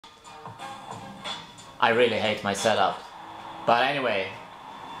I really hate my setup. But anyway,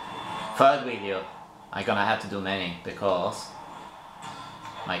 third video. I'm gonna have to do many because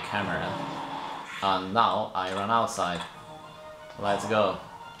my camera. And now I run outside. Let's go.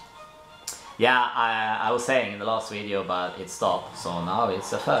 Yeah, I was saying in the last video, but it stopped. So now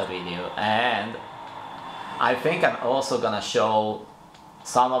it's a third video. And I think I'm also gonna show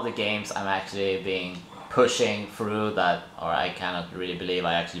some of the games I'm actually being pushing through that, or I cannot really believe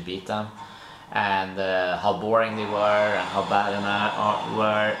I actually beat them. And how boring they were and how bad they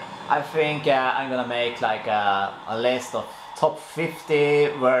were. I think I'm gonna make like a list of top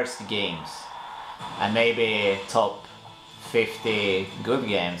 50 worst games and maybe top 50 good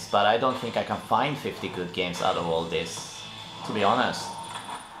games, but I don't think I can find 50 good games out of all this, to be honest.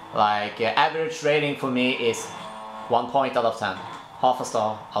 Like average rating for me is 1 point out of 10, half a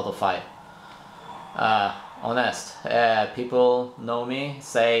star out of 5. Honest, people know me,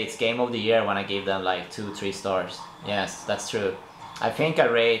 say it's game of the year when I give them like 2-3 stars. Yes, that's true. I think I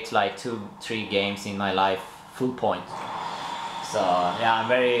rate like 2-3 games in my life full point. So yeah, I'm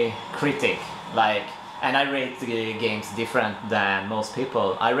very critic, like, and I rate the games different than most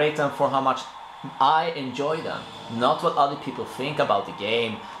people. I rate them for how much I enjoy them, not what other people think about the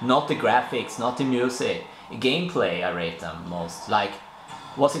game, not the graphics, not the music. Gameplay, I rate them most. Like,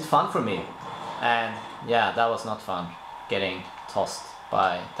 was it fun for me? And yeah, that was not fun, getting tossed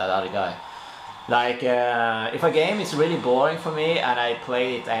by that other guy. Like, if a game is really boring for me and I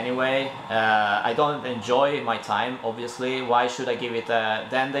play it anyway, I don't enjoy my time, obviously. Why should I give it a...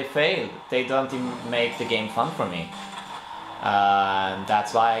 Then they failed. They don't even make the game fun for me.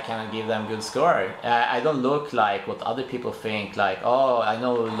 That's why I cannot give them good score. I don't look like what other people think, like, oh, I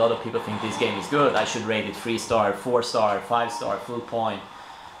know a lot of people think this game is good, I should rate it 3 star, 4 star, 5 star, full point.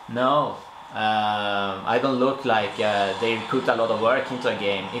 No. I don't look like they put a lot of work into a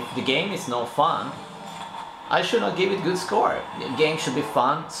game. If the game is no fun, I should not give it good score. The game should be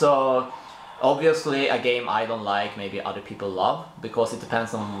fun. So obviously a game I don't like, maybe other people love, because it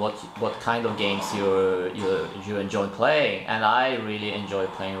depends on what kind of games you enjoy playing. And I really enjoy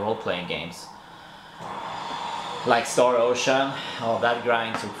playing role-playing games, like Star Ocean. Oh, that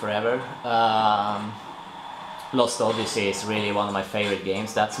grind took forever. Lost Odyssey is really one of my favorite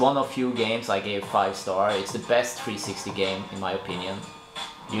games. That's one of few games I gave 5 stars. It's the best 360 game in my opinion.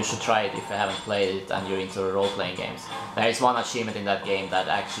 You should try it if you haven't played it and you're into role-playing games. There is one achievement in that game that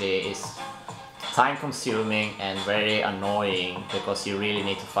actually is time-consuming and very annoying, because you really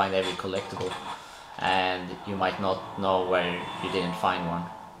need to find every collectible and you might not know where you didn't find one.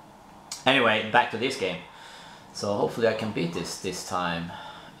 Anyway, back to this game. So hopefully I can beat this time.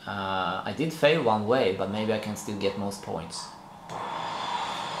 I did fail one way, but maybe I can still get most points.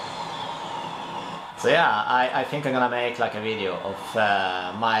 So yeah, I think I'm gonna make like a video of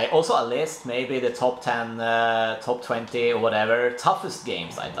also a list, maybe the top 10, top 20 or whatever, toughest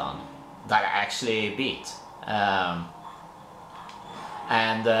games I've done that I actually beat.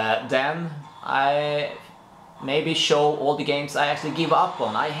 Then I maybe show all the games I actually give up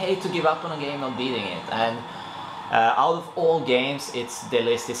on. I hate to give up on a game not beating it, and out of all games, the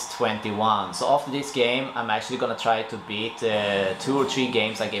list is 21. So after this game, I'm actually gonna try to beat 2 or 3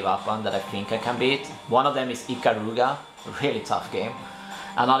 games I gave up on that I think I can beat. One of them is Ikaruga, a really tough game.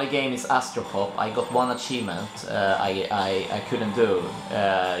 Another game is Astropop. I got one achievement I couldn't do.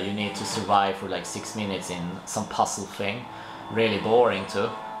 You need to survive for like 6 minutes in some puzzle thing. Really boring too.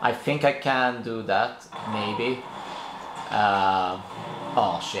 I think I can do that, maybe.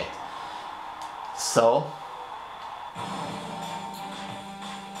 Oh shit. So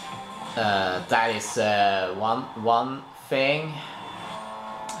that is one thing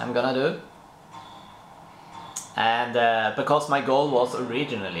I'm gonna do. And because my goal was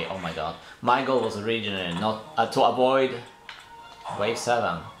originally, oh my god, my goal was originally not to avoid Wave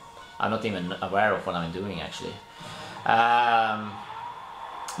 7. I'm not even aware of what I'm doing actually.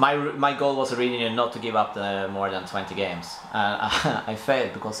 My goal was originally not to give up more than 20 games. I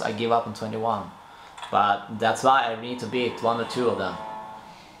failed because I give up on 21. But that's why I need to beat 1 or 2 of them.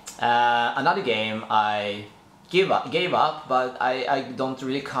 Another game I gave up, but I don't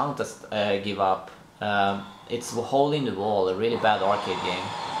really count as give up. It's Hole in the Wall, a really bad arcade game.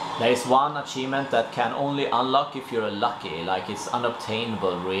 There is one achievement that can only unlock if you're lucky, like it's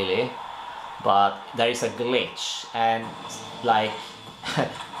unobtainable really. But there is a glitch, and like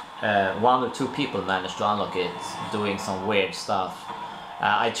 1 or 2 people managed to unlock it doing some weird stuff.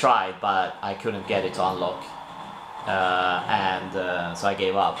 I tried, but I couldn't get it to unlock, so I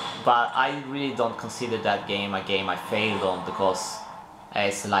gave up. But I really don't consider that game a game I failed on, because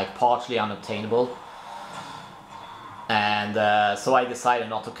it's like partly unobtainable. And so I decided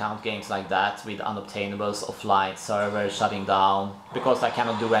not to count games like that with unobtainables, offline servers shutting down, because I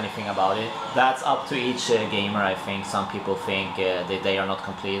cannot do anything about it. That's up to each gamer, I think. Some people think that they are not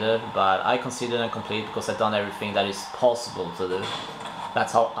completed, but I consider them complete because I've done everything that is possible to do.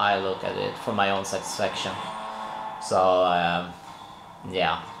 That's how I look at it, for my own satisfaction. So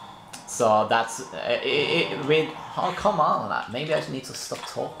yeah, so that's with, oh come on, maybe I need to stop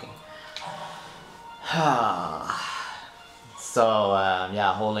talking. So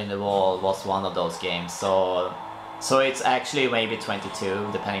yeah, Hole in the Wall was one of those games. So it's actually maybe 22,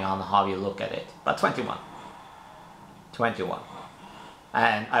 depending on how you look at it, but 21,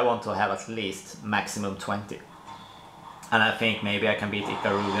 and I want to have at least maximum 20. And I think maybe I can beat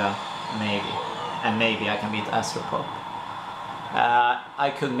Ikaruga, maybe. And maybe I can beat Astropop.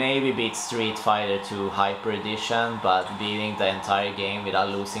 I could maybe beat Street Fighter 2 Hyper Edition, but beating the entire game without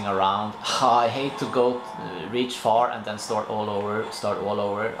losing a round. I hate to go reach far and then start all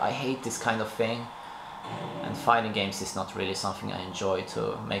over. I hate this kind of thing. And fighting games is not really something I enjoy,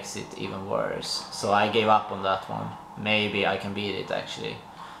 too. Makes it even worse. So I gave up on that one. Maybe I can beat it actually.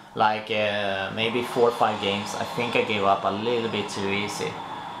 Like maybe 4 or 5 games, I think I gave up a little bit too easy.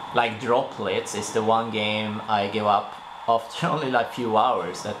 Like Droplets is the one game I gave up after only like few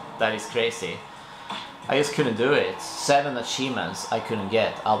hours. That is crazy. I just couldn't do it. 7 achievements I couldn't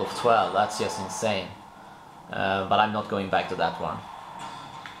get out of 12. That's just insane. But I'm not going back to that one.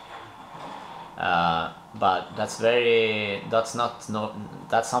 But that's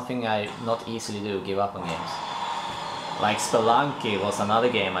something I not easily do. Give up on games. Like Spelunky was another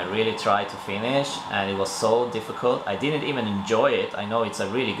game I really tried to finish, and it was so difficult. I didn't even enjoy it. I know it's a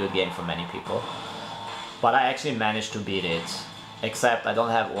really good game for many people, but I actually managed to beat it. Except I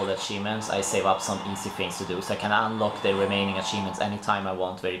don't have all the achievements. I save up some easy things to do, so I can unlock the remaining achievements anytime I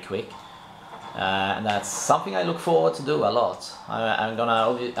want, very quick. And that's something I look forward to do a lot. I'm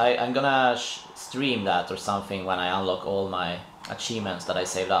gonna stream that or something when I unlock all my achievements that I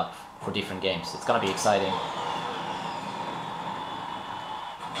saved up for different games. It's gonna be exciting.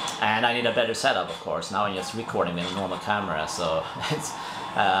 And I need a better setup, of course. Now I'm just recording with a normal camera, so it's,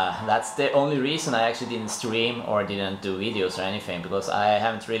 that's the only reason I actually didn't stream or didn't do videos or anything, because I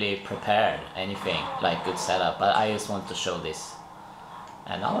haven't really prepared anything like good setup, but I just want to show this.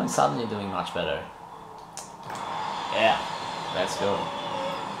 And now I'm suddenly doing much better. Yeah, let's go.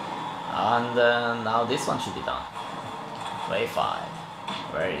 And now this one should be done. Play 5.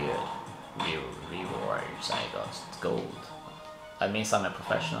 Very good. Rewards, I got gold. That means I'm a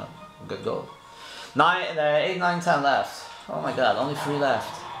professional. Good goal. 8, 9, 10 left. Oh my god, only 3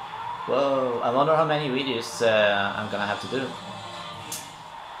 left. Whoa, I wonder how many videos I'm gonna have to do.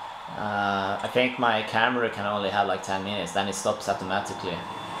 I think my camera can only have like 10 minutes, then it stops automatically.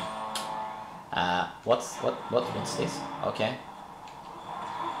 What's this? Okay.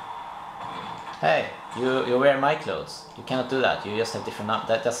 Hey, you wear my clothes. You cannot do that. You just have different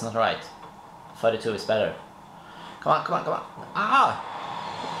numbers. That's not right. 32 is better. Come on, come on, come on. Ah!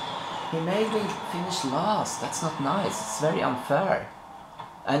 He made me finish last. That's not nice. It's very unfair.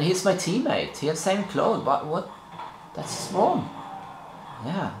 And he's my teammate. He has the same clothes, but what? That's wrong.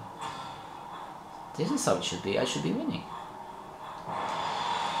 Yeah. This is how it should be. I should be winning.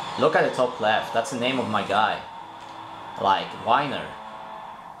 Look at the top left. That's the name of my guy. Like, Weiner.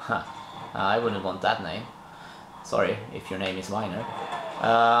 Huh. I wouldn't want that name. Sorry if your name is Weiner.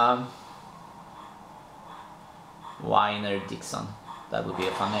 Weiner Dixon. That would be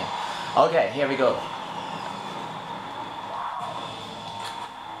a fun name. Okay, here we go.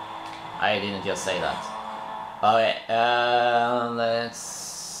 I didn't just say that. Okay,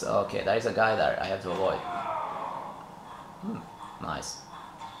 let's... Okay, there is a guy there I have to avoid. Nice.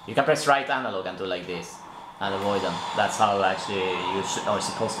 You can press right analog and do like this and avoid them. That's how actually you are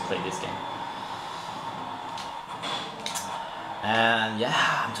supposed to play this game. And yeah,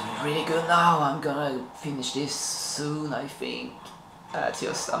 I'm doing really good now. I'm gonna finish this soon, I think. That's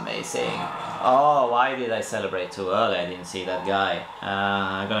just amazing. Oh, why did I celebrate too early? I didn't see that guy.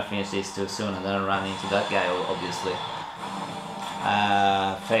 I'm gonna finish this too soon and then run into that guy, obviously.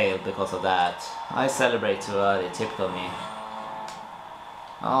 Failed because of that. I celebrate too early, typical me.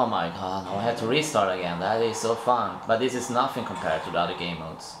 Oh my god, now I have to restart again. That is so fun. But this is nothing compared to the other game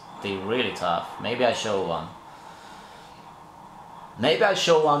modes. They're really tough. Maybe I show one. Maybe I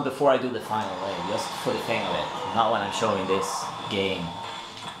show one before I do the final wave, just for the thing of it. Not when I'm showing this game.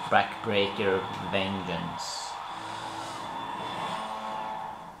 Backbreaker Vengeance.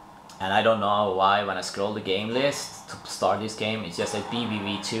 And I don't know why when I scroll the game list to start this game, it just says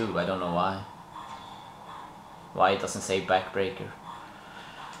BBV2. I don't know why. Why it doesn't say Backbreaker.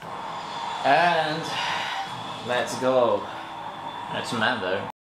 And Let's go. That's Mander.